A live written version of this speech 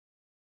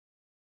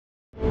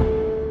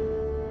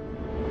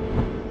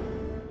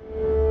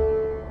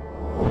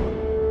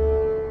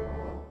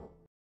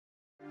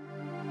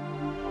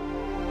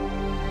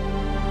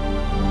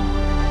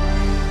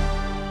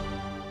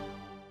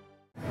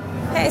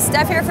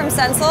Steph here from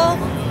Sensel.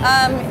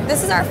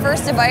 This is our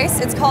first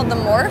device. It's called the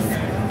Morph.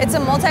 It's a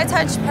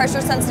multi-touch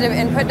pressure-sensitive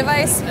input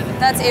device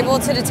that's able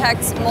to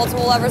detect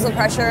multiple levels of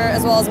pressure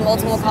as well as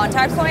multiple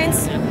contact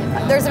points.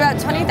 There's about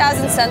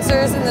 20,000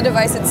 sensors in the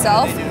device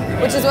itself,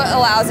 which is what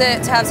allows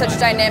it to have such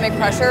dynamic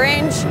pressure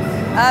range.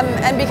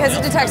 And because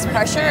it detects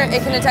pressure,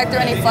 it can detect through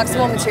any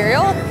flexible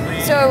material.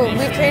 So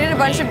we've created a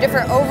bunch of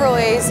different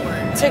overlays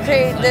to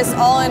create this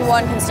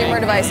all-in-one consumer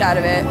device out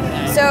of it.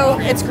 So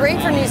it's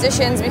great for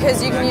musicians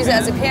because you can use it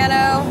as a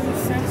piano,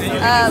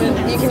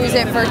 you can use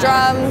it for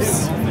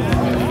drums,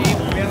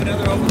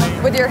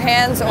 with your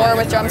hands or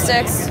with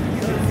drumsticks.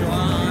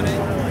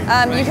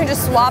 You can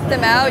just swap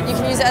them out. You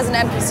can use it as an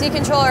MPC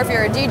controller if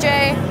you're a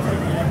DJ.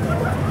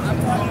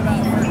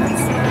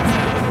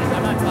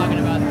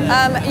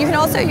 You can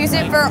also use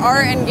it for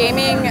art and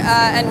gaming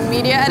and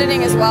media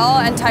editing as well,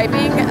 and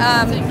typing.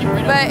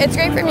 But it's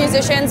great for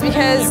musicians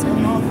because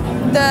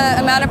the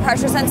amount of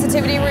pressure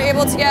sensitivity we're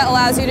able to get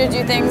allows you to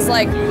do things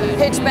like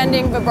pitch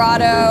bending,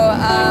 vibrato.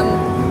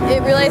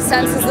 It really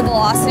senses the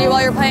velocity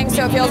while you're playing,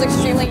 so it feels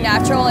extremely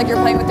natural, like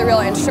you're playing with the real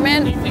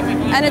instrument.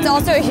 And it's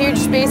also a huge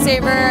space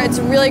saver. It's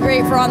really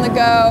great for on the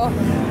go.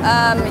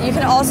 You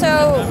can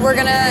also, we're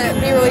gonna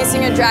be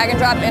releasing a drag and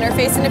drop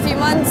interface in a few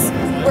months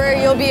where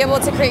you'll be able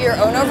to create your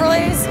own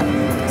overlays.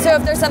 So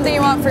if there's something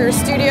you want for your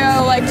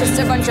studio, like just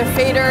a bunch of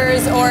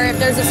faders, or if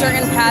there's a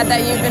certain pad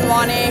that you've been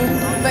wanting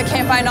but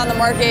can't find on the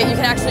market, you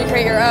can actually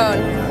create your own.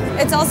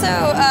 It's also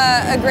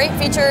a great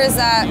feature is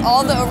that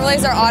all the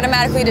overlays are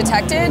automatically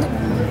detected.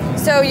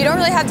 So you don't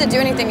really have to do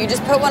anything. You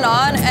just put one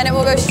on and it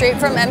will go straight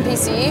from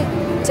MPC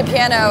to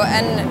piano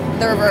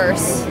and the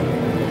reverse.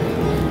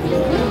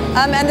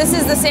 And this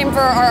is the same for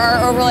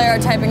our overlay, our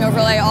typing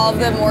overlay. All of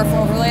the Morph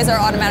overlays are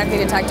automatically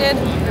detected.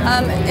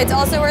 It's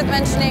also worth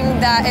mentioning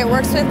that it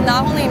works with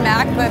not only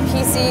Mac, but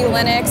PC,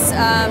 Linux,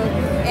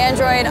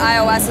 Android,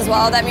 iOS as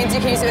well. That means you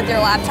can use it with your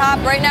laptop.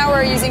 Right now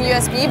we're using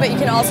USB, but you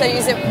can also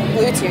use it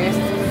with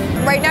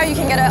Bluetooth. Right now you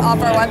can get it off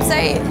our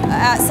website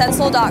at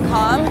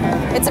sensel.com.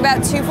 It's about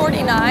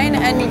 $249,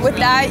 and with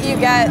that you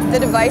get the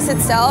device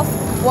itself,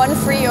 one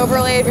free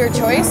overlay of your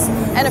choice,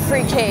 and a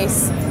free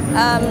case.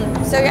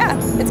 So yeah,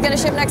 it's going to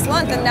ship next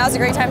month, and now's a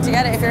great time to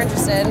get it if you're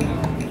interested.